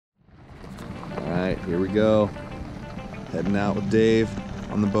Here we go. Heading out with Dave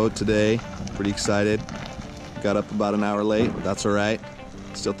on the boat today. Pretty excited. Got up about an hour late, but that's all right.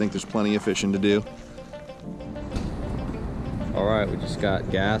 Still think there's plenty of fishing to do. All right, we just got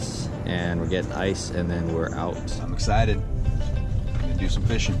gas and we're getting ice and then we're out. I'm excited. Gonna do some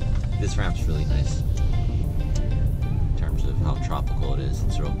fishing. This ramp's really nice in terms of how tropical it is.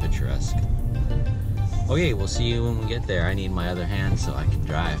 It's real picturesque. Okay, we'll see you when we get there. I need my other hand so I can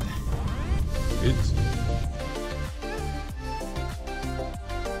drive. Oops.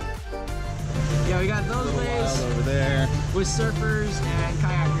 Yeah, we got those waves over there with surfers and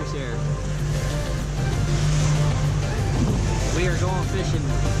kayakers here. We are going fishing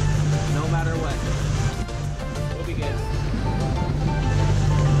no matter what. We'll be good.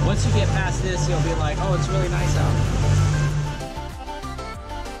 Once you get past this, you'll be like, oh, it's really nice out.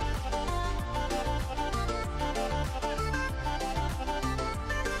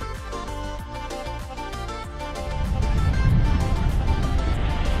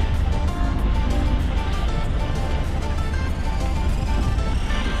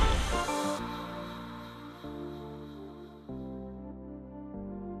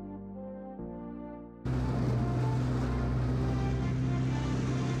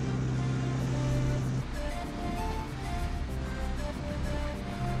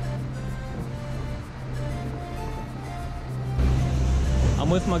 I'm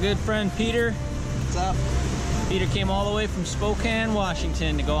with my good friend Peter. What's up? Peter came all the way from Spokane,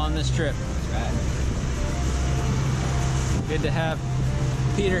 Washington to go on this trip. That's right. Good to have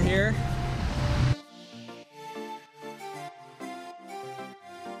Peter here.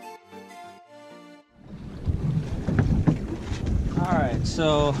 Alright,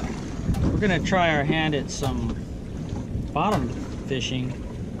 so we're gonna try our hand at some bottom fishing.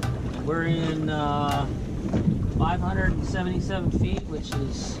 We're in 577 feet, which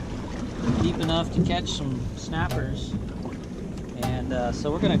is deep enough to catch some snappers. And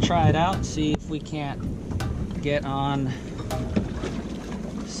so we're gonna try it out and see if we can't get on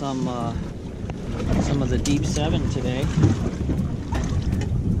some of the deep 7 today.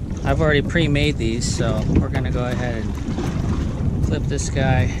 I've already pre-made these, so we're gonna go ahead and clip this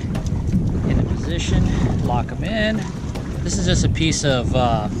guy in a position, lock him in. This is just a piece of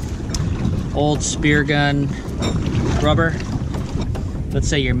old spear gun rubber. Let's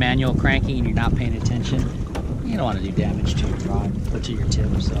say you're manual cranking and you're not paying attention. You don't want to do damage to your rod or to your tip.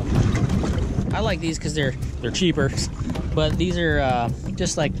 So I like these because they're cheaper. But these are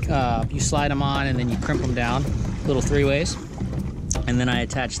just like you slide them on and then you crimp them down, little 3-ways. And then I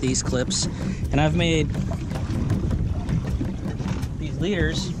attach these clips. And I've made these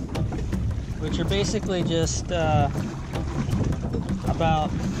leaders, which are basically just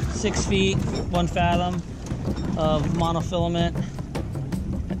about 6 feet, 1 fathom of monofilament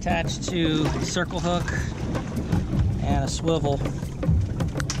attached to a circle hook and a swivel.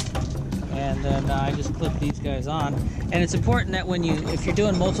 And then I just clip these guys on. And it's important that if you're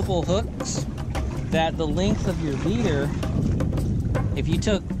doing multiple hooks, that the length of your leader, if you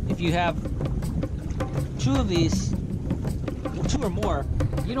have 2 of these, 2 or more,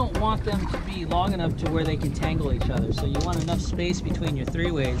 you don't want them to be long enough to where they can tangle each other. So you want enough space between your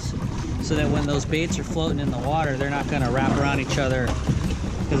 3-ways so that when those baits are floating in the water, they're not going to wrap around each other.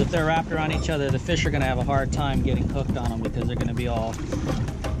 Because if they're wrapped around each other, the fish are going to have a hard time getting hooked on them because they're going to be all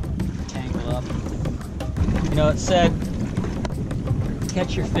tangled up. You know, it said,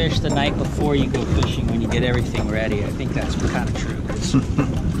 catch your fish the night before you go fishing when you get everything ready. I think that's kind of true.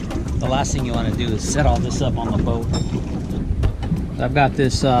 The last thing you want to do is set all this up on the boat. I've got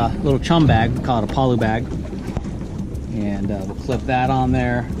this little chum bag, we call it a poly bag, and we'll clip that on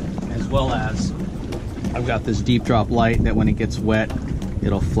there, as well as I've got this deep drop light that when it gets wet,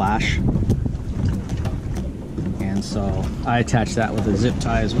 it'll flash. And so I attach that with a zip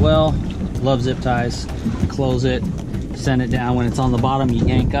tie as well. Love zip ties. Close it, send it down. When it's on the bottom, you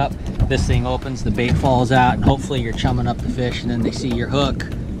yank up, this thing opens, the bait falls out, and hopefully you're chumming up the fish, and then they see your hook.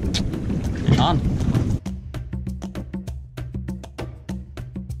 Fish on.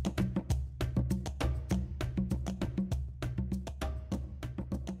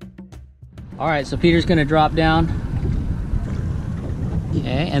 All right, so Peter's gonna drop down.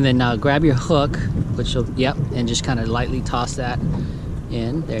 Okay, and then now grab your hook, which will, yep, and just kind of lightly toss that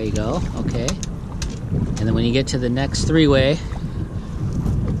in. There you go, okay. And then when you get to the next 3-way,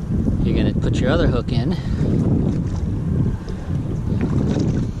 you're gonna put your other hook in.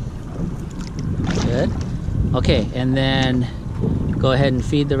 Good. Okay, and then go ahead and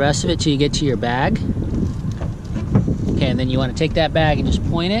feed the rest of it till you get to your bag. Okay, and then you want to take that bag and just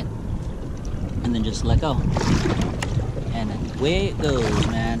point it, and then just let go. And away it goes,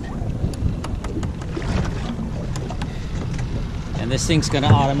 man. and this thing's gonna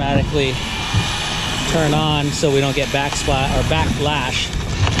automatically turn on so we don't get backslash or backlash.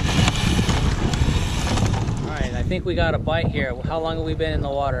 All right, I think we got a bite here. How long have we been in the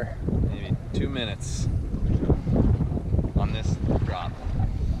water? Maybe 2 minutes on this drop.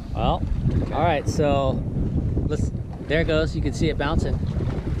 Well, okay. All right, so there it goes. You can see it bouncing.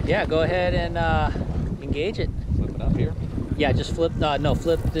 Yeah, go ahead and engage it. Flip it up here? Yeah, just flip, no,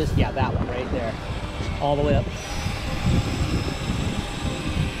 flip this, yeah, that one right there. All the way up.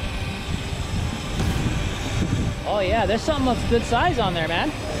 Oh yeah, there's something of good size on there, man.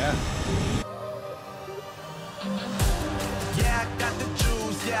 Yeah. Yeah, I got the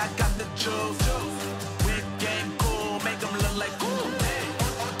juice, yeah, I got the juice. Big game cool, make them look like cool.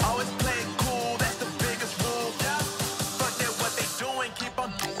 Always play cool, that's the biggest rule. Fuck that, what they doing, keep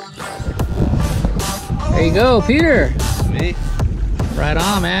on doing. There you go, Peter. Me? Right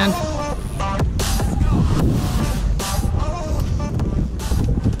on, man.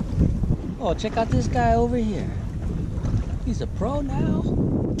 Oh, check out this guy over here. He's a pro now.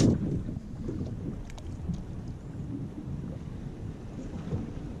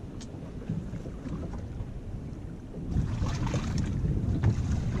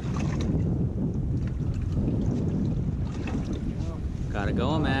 Got it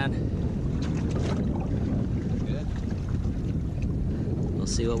going, man. Good. We'll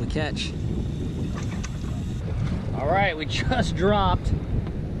see what we catch. All right, we just dropped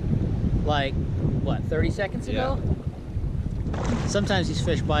like, what, 30 seconds ago? Yeah. Sometimes these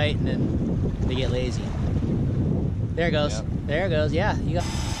fish bite and then they get lazy. There it goes. Yep. There it goes. Yeah, you got.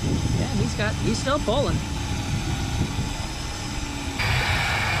 Yeah, he's still pulling.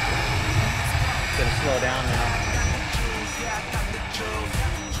 Gonna slow down now.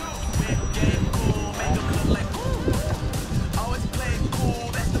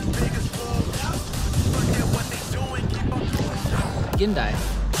 Gindai.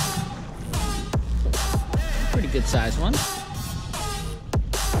 Pretty good sized one.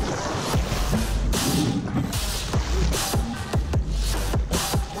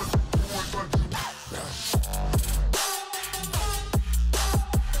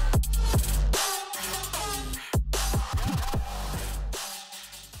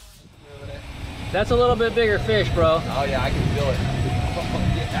 That's a little bit bigger fish, bro. Oh yeah, I can feel it.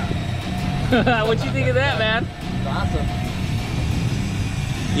 Yeah. What you think of that, man? It's awesome.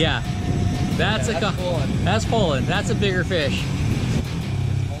 Yeah, that's pulling. That's pulling. That's a bigger fish.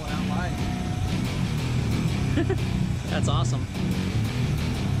 Pulling out mine. That's awesome.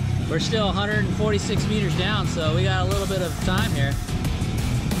 We're still 146 meters down, so we got a little bit of time here.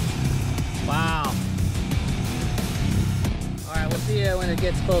 Wow. All right, we'll see you when it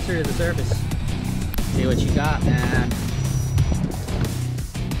gets closer to the surface. See what you got, man.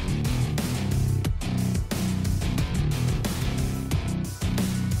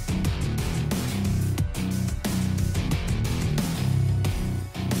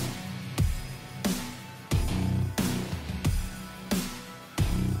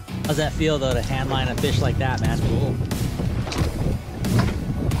 How's that feel though to hand line a fish like that, man? Cool.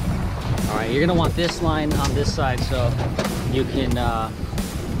 All right, you're gonna want this line on this side so you can, well,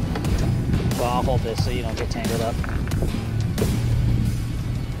 I'll hold this so you don't get tangled up.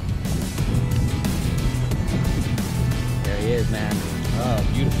 There he is, man. Oh,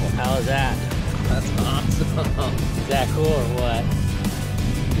 beautiful. How is that? That's awesome. Is that cool or what?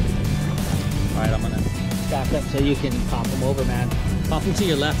 All right, I'm gonna back up so you can pop them over, man. Pop them to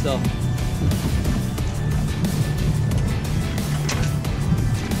your left, though.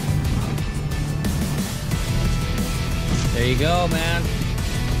 There you go, man.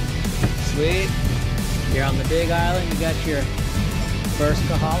 Sweet. You're on the Big Island. You got your first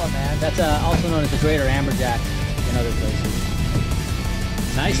kahala, man. That's also known as the greater amberjack in other places.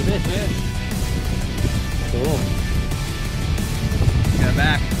 Nice fish. Cool. Got it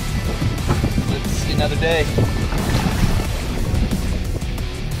back. Let's see another day.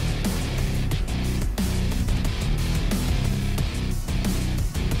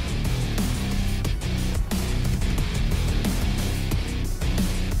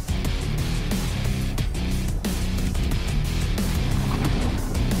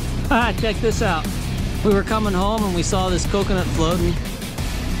 Ah, check this out. We were coming home and we saw this coconut floating.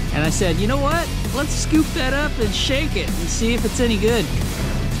 And I said, you know what? Let's scoop that up and shake it and see if it's any good.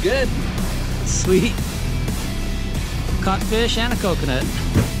 It's good. Sweet. Caught fish and a coconut.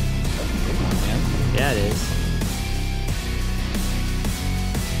 Yeah, it is.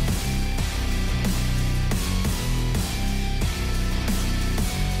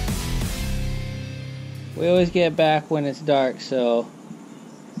 We always get back when it's dark, so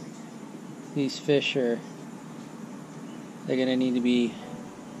these fish are They're gonna need to be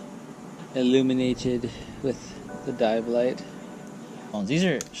illuminated with the dive light. These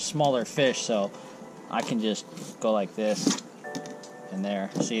are smaller fish, so I can just go like this and there.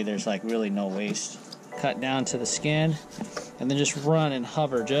 See, there's like really no waste. Cut down to the skin and then just run and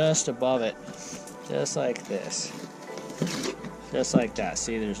hover just above it, just like this, just like that.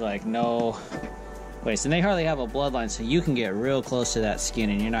 See, there's like no waste, and they hardly have a bloodline, so you can get real close to that skin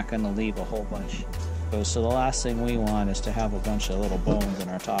and you're not going to leave a whole bunch. So the last thing we want is to have a bunch of little bones in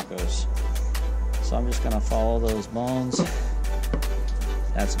our tacos. So I'm just going to follow those bones.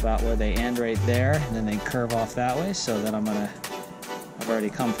 That's about where they end right there, and then they curve off that way. So then I've already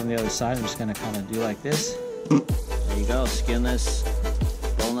come from the other side. I'm just gonna kind of do like this. There you go, skinless,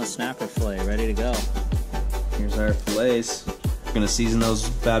 boneless snapper fillet, ready to go. Here's our fillets. We're gonna season those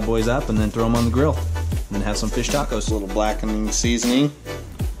bad boys up and then throw them on the grill. And then have some fish tacos. A little blackening seasoning.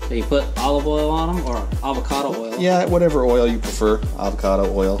 So you put olive oil on them, or avocado oil? Yeah, whatever oil you prefer. Avocado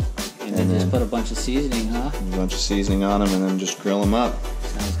oil. And then just put a bunch of seasoning, huh? A bunch of seasoning on them and then just grill them up.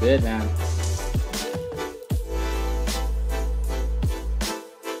 Sounds good, man.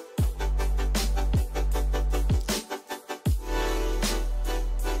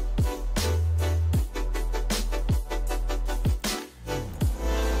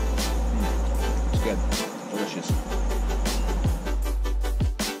 It's good. Delicious.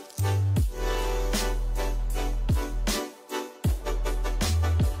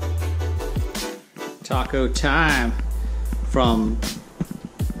 Taco time. From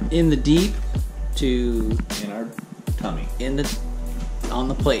in the deep to In our tummy. On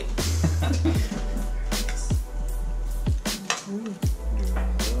the plate.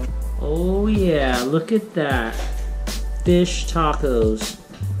 Oh yeah, look at that. Fish tacos.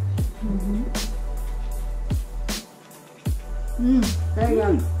 Very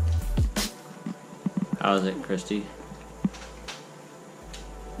good. How is it, Christy?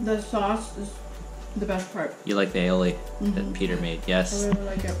 The sauce is the best part. You like the aioli that Peter made? I Yes. really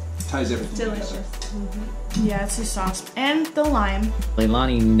like it. Ties everything Delicious. together. Yeah, it's the sauce and the lime.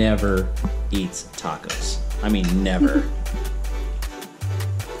 Leilani never eats tacos. I mean, never.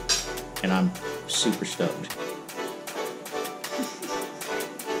 And I'm super stoked.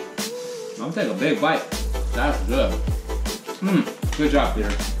 I'm gonna take a big bite. That's good. Good job,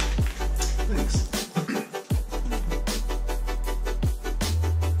 Peter. Thanks.